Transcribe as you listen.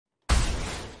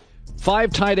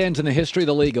5 tight ends in the history of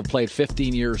the league have played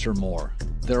 15 years or more.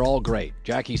 They're all great.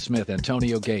 Jackie Smith,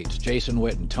 Antonio Gates, Jason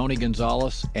Witten, Tony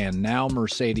Gonzalez, and now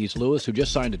Marcedes Lewis, who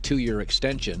just signed a 2-year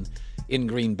extension in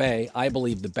Green Bay. I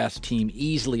believe the best team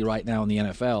easily right now in the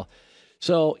NFL.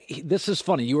 So this is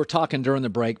funny. You were talking during the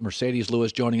break, Marcedes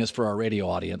Lewis joining us for our radio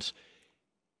audience.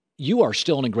 You are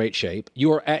still in great shape.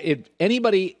 You are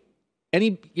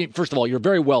first of all, you're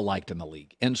very well liked in the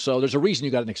league. And so there's a reason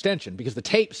you got an extension, because the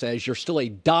tape says you're still a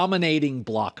dominating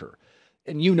blocker.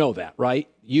 And you know that, right?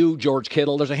 You, George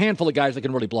Kittle, there's a handful of guys that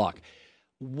can really block.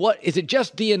 What is it,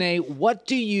 just DNA? What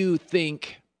do you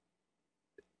think?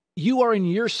 You are in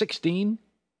year 16.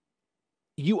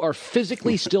 You are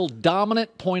physically still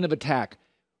dominant point of attack.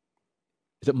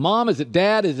 Is it mom? Is it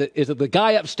dad? Is it the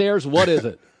guy upstairs? What is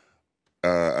it?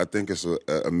 I think it's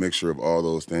a mixture of all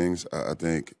those things. I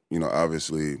think,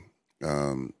 obviously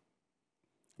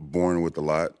born with a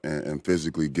lot and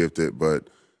physically gifted, but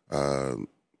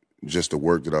just the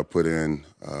work that I put in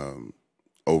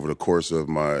over the course of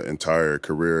my entire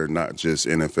career, not just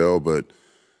NFL, but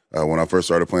when I first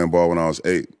started playing ball when I was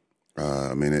 8.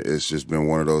 It's just been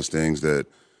one of those things that,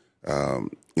 my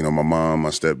mom, my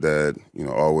stepdad,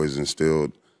 always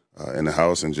instilled in the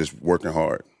house, and just working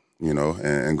hard.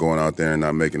 And going out there and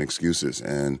not making excuses.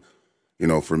 And,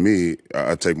 for me,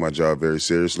 I take my job very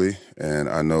seriously. And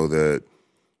I know that,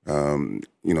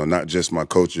 not just my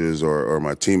coaches or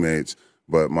my teammates,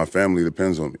 but my family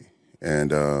depends on me.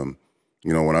 And,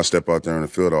 when I step out there in the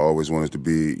field, I always want it to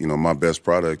be, my best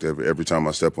product every time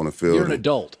I step on the field. You're an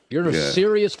adult. You're a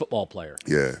serious football player.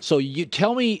 Yeah. So you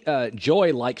tell me,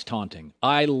 Joy likes taunting.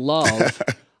 I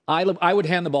would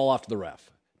hand the ball off to the ref.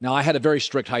 Now, I had a very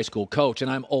strict high school coach, and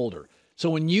I'm older.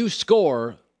 So when you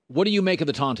score, what do you make of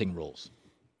the taunting rules?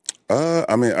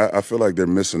 I feel like they're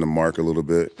missing the mark a little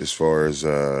bit as far as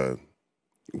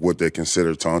what they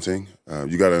consider taunting.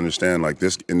 You got to understand,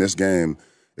 in this game,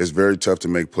 it's very tough to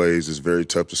make plays. It's very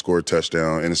tough to score a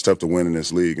touchdown, and it's tough to win in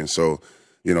this league. And so,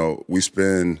 we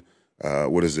spend,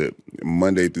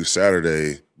 Monday through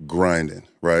Saturday grinding,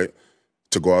 right?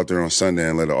 To go out there on Sunday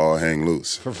and let it all hang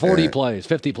loose. For 40 plays,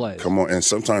 50 plays. Come on, and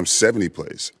sometimes 70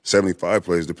 plays, 75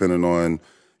 plays, depending on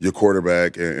your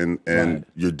quarterback and right.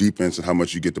 Your defense and how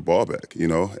much you get the ball back,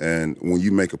 And when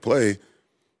you make a play,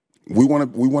 we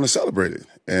want to celebrate it.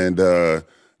 And the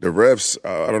refs,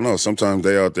 I don't know, sometimes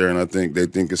they out there and they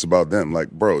think it's about them.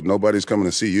 Like, bro, nobody's coming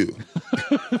to see you.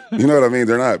 You know what I mean?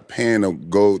 They're not paying to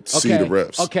go see the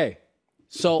refs. Okay,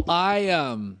 so I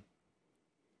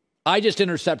just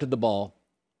intercepted the ball.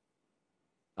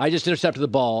 And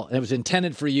it was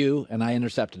intended for you, and I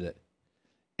intercepted it.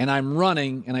 And I'm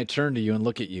running, and I turn to you and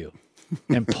look at you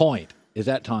and point. Is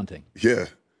that taunting? Yeah.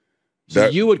 So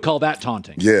you would call that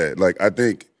taunting? Yeah. I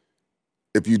think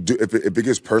if it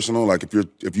gets personal,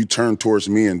 if you turn towards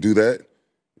me and do that,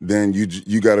 then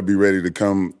you got to be ready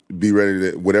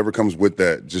to whatever comes with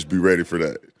that, just be ready for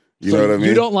that. You know what I mean?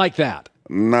 You don't like that?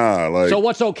 Nah. So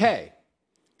what's okay?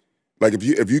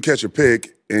 If you catch a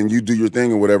pick and you do your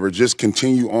thing or whatever, just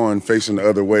continue on facing the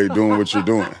other way, doing what you're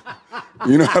doing.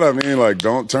 You know what I mean?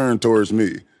 Don't turn towards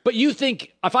me. But you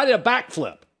think if I did a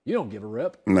backflip, you don't give a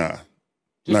rip. Nah.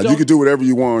 You can do whatever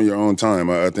you want on your own time,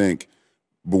 I think.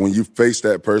 But when you face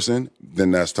that person, then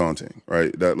that's taunting,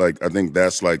 right? I think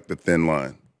that's the thin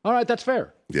line. All right, that's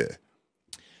fair. Yeah.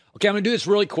 Okay, I'm going to do this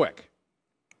really quick.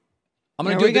 I'm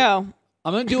going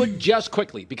to do it just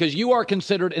quickly because you are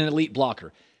considered an elite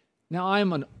blocker. Now,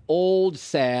 I'm an old,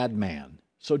 sad man,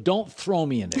 so don't throw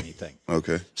me into anything.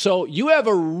 Okay. So you have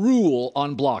a rule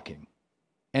on blocking,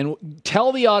 and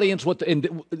tell the audience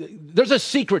there's a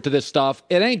secret to this stuff.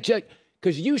 It ain't just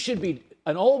because you should be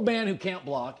an old man who can't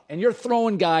block, and you're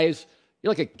throwing guys.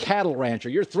 You're like a cattle rancher.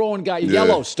 You're throwing guys,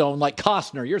 Yellowstone, like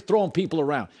Costner. You're throwing people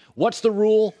around. What's the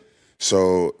rule?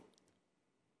 So,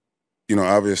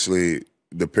 obviously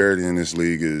the parity in this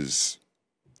league is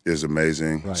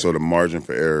amazing. Right. So the margin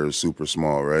for error is super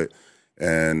small, right?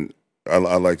 And I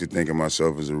like to think of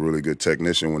myself as a really good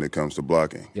technician when it comes to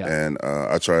blocking. Yeah. And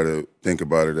I try to think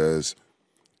about it as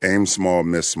aim small,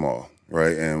 miss small,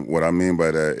 right? And what I mean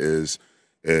by that is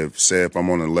if I'm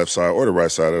on the left side or the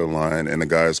right side of the line and the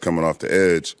guy is coming off the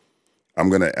edge, I'm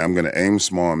gonna aim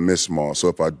small and miss small. So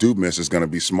if I do miss, it's gonna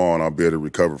be small and I'll be able to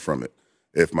recover from it.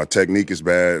 If my technique is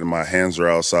bad and my hands are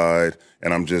outside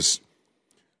and I'm just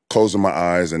closing my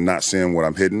eyes and not seeing what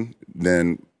I'm hitting,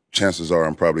 then chances are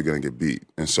I'm probably going to get beat.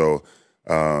 And so,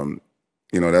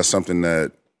 that's something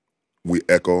that we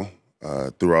echo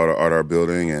throughout our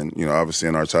building and, obviously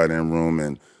in our tight end room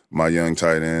and my young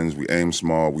tight ends, we aim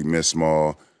small, we miss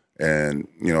small. And,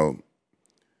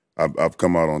 I've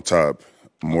come out on top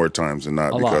more times than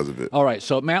not because of it. All right.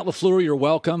 So, Matt LaFleur, you're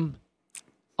welcome.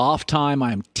 Off time,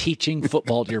 I'm teaching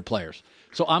football to your players.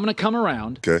 So I'm going to come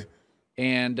around. Okay.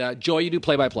 And, Joy, you do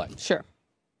play-by-play. Sure.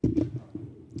 All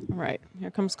right.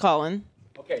 Here comes Colin.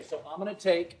 Okay, so I'm going to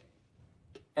take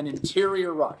an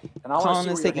interior rush. And Colin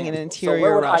is taking an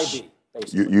interior rush. So where would I be,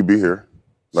 basically? You be here.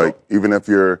 Like, even if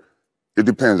you're – it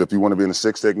depends. If you want to be in a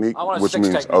 6 technique, which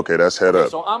means – okay, that's head up.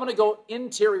 So I'm going to go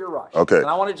interior rush. Okay. And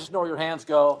I want to just know where your hands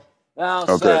go. Now,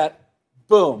 set,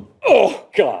 boom. Oh,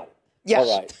 God. Yes.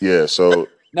 All right. Yeah, so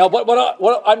 – Now,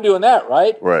 what I'm doing that,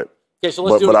 right? Right. Okay, so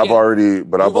let's do it again.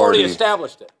 I've already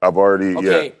established it.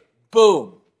 Okay,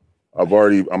 boom. I'm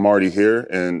already here,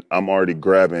 and I'm already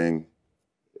grabbing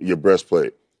your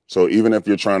breastplate. So even if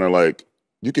you're trying to like,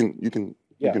 you can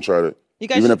try to. You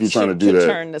guys even if you're trying to do that,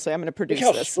 turn this way. I'm going to produce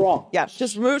Look how this. Strong. Yeah,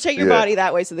 just rotate your body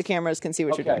that way so the cameras can see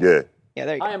what you're doing. Yeah. Yeah,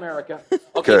 there you go. Hi, America.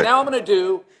 Okay, now I'm going to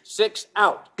do 6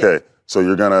 out. Okay, so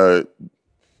you're gonna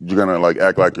like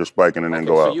act like you're spiking and then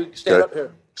go out. So you stand up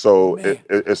here. So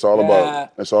it's all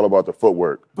about the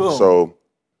footwork. Boom. So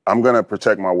I'm gonna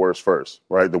protect my worst first,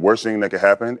 right? The worst thing that could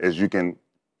happen is you can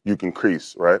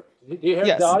crease, right? Do you hear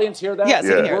the audience hear that? Yes,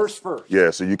 yeah. Worst first. Yeah,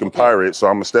 so you can pirate. So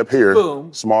I'm gonna step here,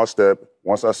 Boom. Small step.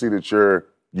 Once I see that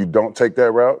you don't take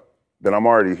that route, then I'm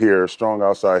already here, strong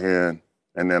outside hand,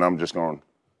 and then I'm just gonna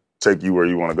take you where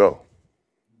you want to go.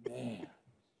 Man,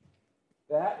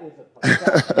 that is a.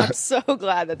 I'm so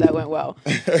glad that went well.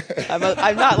 I'm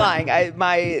not lying. I'm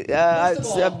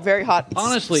very hot,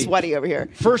 honestly, sweaty over here.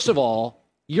 First of all,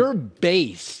 your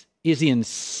base is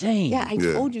insane. Yeah, I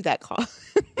told you that, Colin.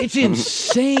 It's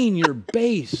insane, your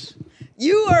base.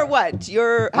 You are what?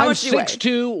 How much do you weigh?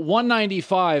 6'2",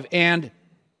 195, and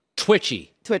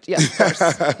twitchy. Yes,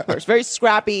 of course. Very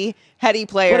scrappy, heady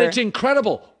player. But it's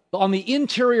incredible. On the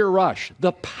interior rush,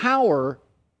 the power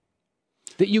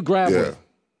that you grab with.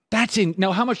 That's in.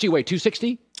 Now, how much do you weigh?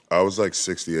 260? I was like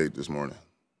 68 this morning.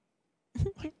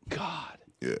 Oh, my God.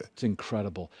 Yeah. It's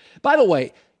incredible. By the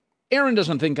way, Aaron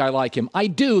doesn't think I like him. I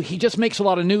do. He just makes a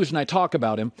lot of news, and I talk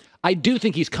about him. I do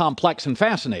think he's complex and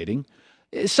fascinating.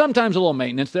 Sometimes a little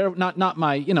maintenance there, not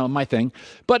my my thing.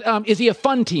 But is he a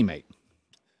fun teammate?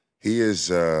 He is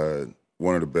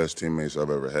one of the best teammates I've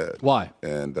ever had. Why?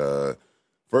 And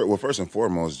first and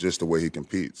foremost, just the way he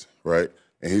competes, right?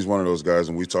 And he's one of those guys,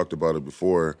 and we talked about it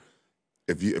before.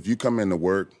 If you come into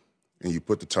work and you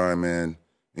put the time in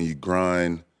and you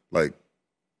grind, like,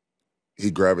 he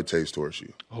gravitates towards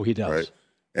you. Oh, he does. Right?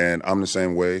 And I'm the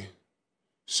same way.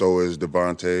 So is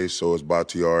Devontae. So is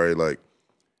Bakhtiari. Like,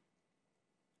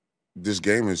 this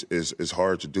game is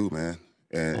hard to do, man.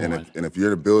 And if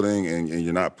you're in the building and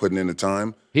you're not putting in the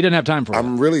time, he didn't have time for it.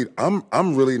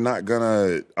 I'm really not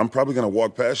gonna. I'm probably gonna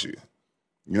walk past you.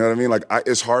 You know what I mean? Like,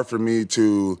 it's hard for me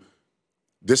to.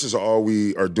 This is all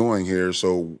we are doing here,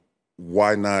 so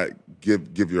why not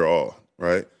give your all,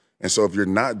 right? And so if you're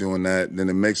not doing that, then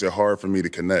it makes it hard for me to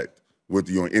connect with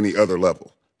you on any other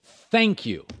level. Thank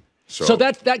you. So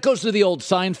that goes to the old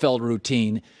Seinfeld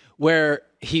routine where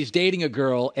he's dating a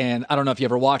girl, and I don't know if you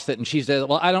ever watched that, and she says,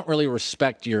 well, I don't really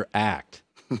respect your act.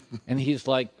 And he's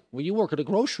like, well, you work at a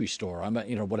grocery store. I'm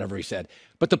whatever he said.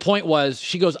 But the point was,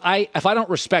 she goes, if I don't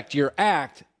respect your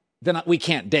act, then we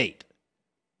can't date.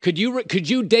 Could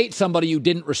you date somebody you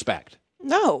didn't respect?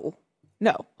 No.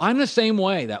 I'm the same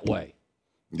way that way.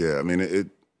 Yeah, I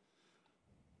mean,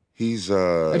 he's...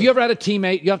 Have you ever had a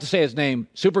teammate, you have to say his name,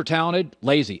 super talented,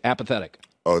 lazy, apathetic?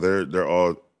 Oh, they're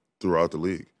all throughout the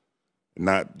league.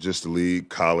 Not just the league,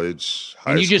 college, high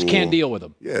school. And you just can't deal with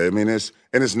them. Yeah, I mean, it's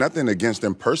nothing against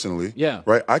them personally. Yeah.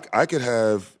 Right? I could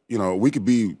have, we could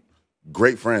be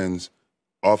great friends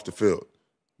off the field.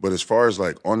 But as far as,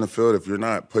 like, on the field, if you're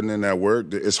not putting in that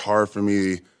work, it's hard for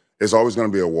me. It's always going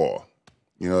to be a wall.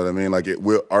 You know what I mean? Like,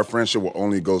 our friendship will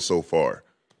only go so far.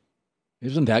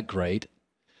 Isn't that great?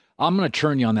 I'm going to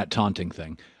turn you on that taunting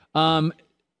thing. I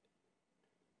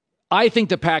think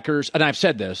the Packers, and I've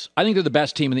said this, I think they're the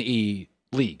best team in the E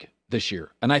League this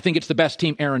year. And I think it's the best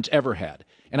team Aaron's ever had.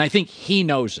 And I think he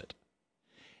knows it.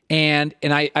 And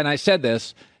I said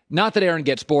this, not that Aaron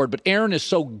gets bored, but Aaron is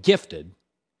so gifted.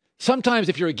 Sometimes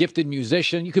if you're a gifted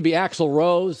musician, you could be Axl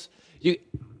Rose, you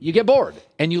get bored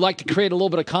and you like to create a little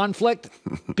bit of conflict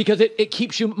because it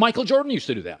keeps you. Michael Jordan used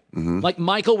to do that. Mm-hmm. Like,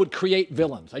 Michael would create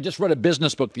villains. I just read a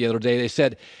business book the other day. They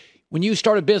said, when you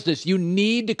start a business, you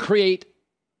need to create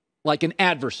like an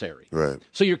adversary. Right.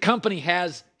 So your company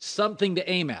has something to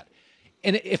aim at.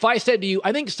 And if I said to you,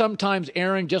 I think sometimes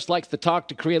Aaron just likes to talk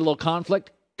to create a little conflict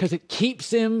because it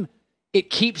keeps him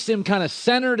kind of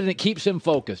centered and it keeps him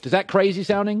focused. Is that crazy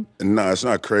sounding? No, it's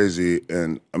not crazy.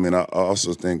 And I mean, I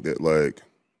also think that, like,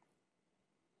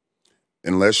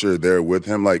 unless you're there with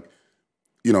him, like,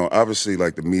 obviously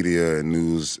like the media and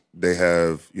news, they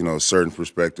have, certain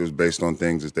perspectives based on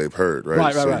things that they've heard,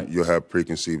 right? Right. You'll have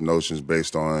preconceived notions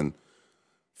based on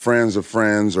friends of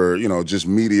friends or, just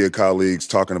media colleagues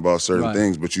talking about certain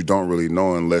things, but you don't really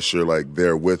know unless you're like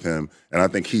there with him. And I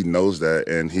think he knows that,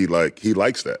 and he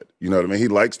likes that. You know what I mean? He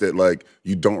likes that, like,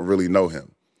 you don't really know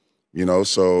him,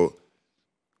 so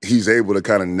he's able to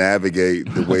kind of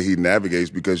navigate the way he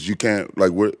navigates, because you can't,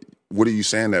 like, what are you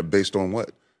saying that based on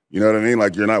what? You know what I mean?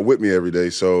 Like, you're not with me every day,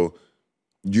 so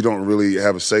you don't really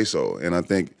have a say-so. And I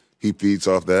think he feeds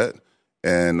off that.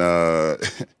 And,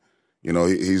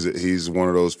 he's one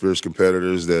of those fierce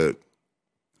competitors that,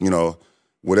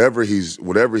 whatever he's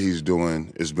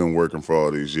doing has been working for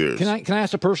all these years. Can I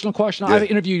ask a personal question? Yeah. I've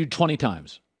interviewed you 20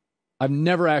 times. I've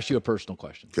never asked you a personal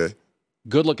question. Okay.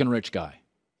 Good-looking rich guy.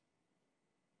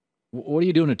 What are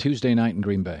you doing a Tuesday night in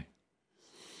Green Bay?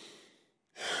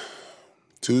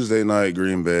 Tuesday night,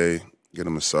 Green Bay, get a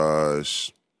massage,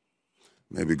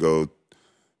 maybe go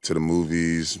to the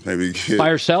movies, maybe get... By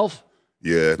yourself?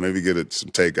 Yeah, maybe get some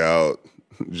takeout,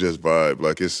 just vibe.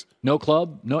 Like, it's... No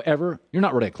club? No ever? You're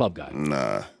not really a club guy.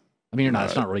 Nah. I mean, you're not.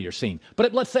 It's not really your scene.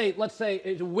 But let's say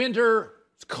it's winter,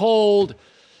 it's cold,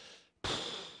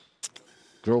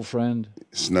 girlfriend.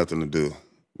 It's nothing to do.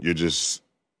 You're just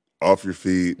off your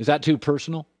feet. Is that too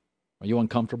personal? Are you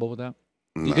uncomfortable with that?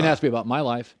 Nah. You can ask me about my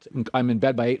life. I'm in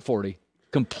bed by 8:40.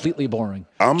 Completely boring.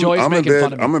 I'm in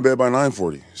bed. I'm in bed by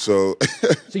 9:40. So.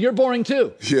 So you're boring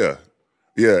too. Yeah.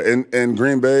 And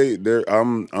Green Bay,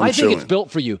 I'm I chilling. think it's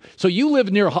built for you. So you live.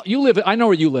 I know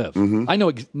where you live. Mm-hmm. I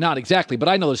know not exactly, but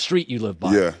I know the street you live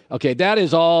by. Yeah. Okay, that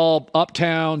is all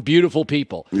uptown, beautiful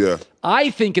people. Yeah. I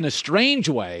think in a strange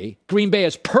way, Green Bay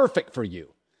is perfect for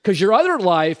you because your other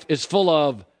life is full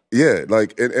of. Yeah,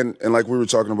 like and like we were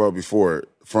talking about before,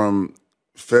 from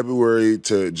February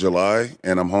to July,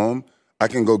 and I'm home, I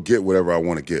can go get whatever I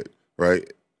want to get, right?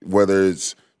 Whether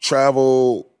it's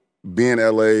travel, be in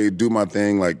LA, do my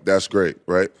thing, like, that's great,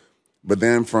 right? But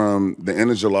then from the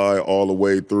end of July all the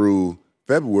way through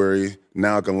February,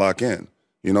 now I can lock in,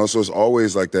 So it's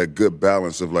always like that good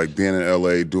balance of like being in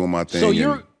LA, doing my thing. So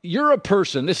you're a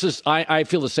person. This is I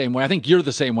feel the same way. I think you're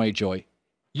the same way, Joey.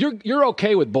 You're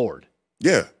okay with bored.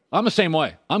 Yeah. I'm the same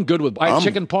way. I'm good with. I have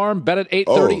chicken parm, bed at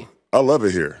 8:30. I love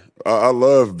it here. I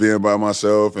love being by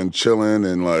myself and chilling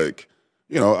and like,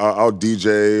 I'll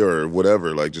DJ or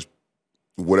whatever, like just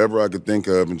whatever I could think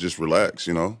of and just relax,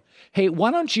 Hey,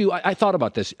 why don't you? I thought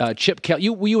about this. Chip Kelly.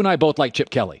 You and I both like Chip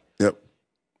Kelly. Yep.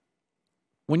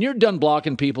 When you're done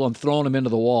blocking people and throwing them into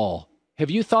the wall,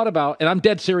 have you thought about? And I'm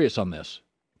dead serious on this.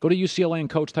 Go to UCLA and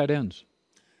coach tight ends.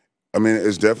 I mean,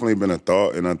 it's definitely been a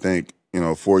thought, and I think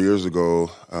 4 years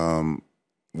ago,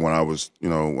 when I was,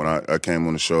 when I came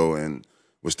on the show and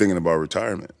was thinking about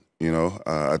retirement,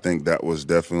 I think that was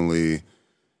definitely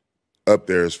up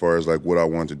there as far as like what I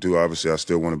want to do. Obviously, I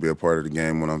still want to be a part of the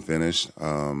game when I'm finished.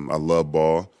 I love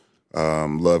ball,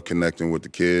 love connecting with the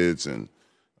kids, and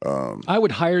I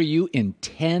would hire you in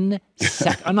 10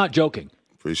 seconds. I'm not joking.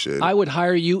 Appreciate it. I would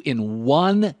hire you in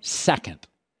 1 second.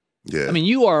 Yeah. I mean,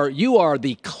 you are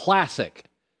the classic.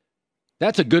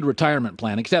 That's a good retirement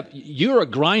plan, except you're a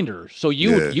grinder, so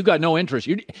you got no interest.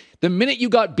 The minute you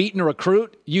got beaten to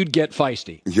recruit, you'd get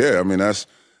feisty. Yeah, I mean, that's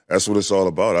what it's all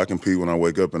about. I compete when I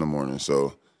wake up in the morning.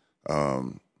 So,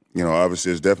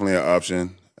 obviously it's definitely an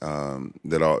option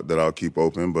that I'll keep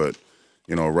open. But,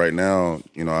 right now,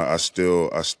 I still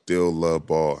love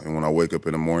ball. And when I wake up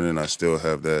in the morning, I still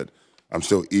have that. I'm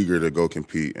still eager to go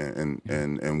compete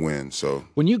and win. So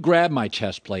when you grabbed my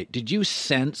chest plate, did you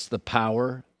sense the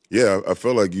power? Yeah, I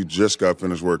feel like you just got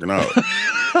finished working out.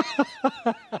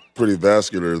 Pretty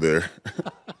vascular there.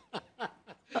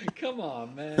 Come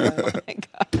on, man. Oh, my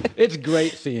God. It's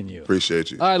great seeing you.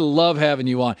 Appreciate you. I love having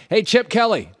you on. Hey, Chip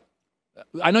Kelly,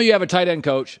 I know you have a tight end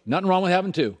coach. Nothing wrong with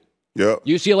having two. Yep.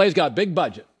 UCLA's got a big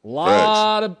budget.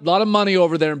 Lot of money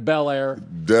over there in Bel Air.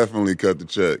 Definitely cut the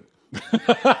check.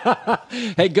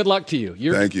 Hey, good luck to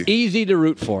you. Thank you. Easy to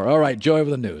root for. All right, Joy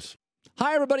with the news.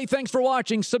 Hi, everybody. Thanks for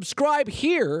watching. Subscribe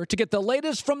here to get the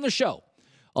latest from the show.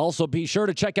 Also, be sure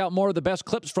to check out more of the best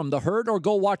clips from The Herd or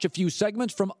go watch a few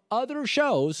segments from other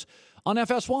shows on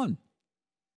FS1.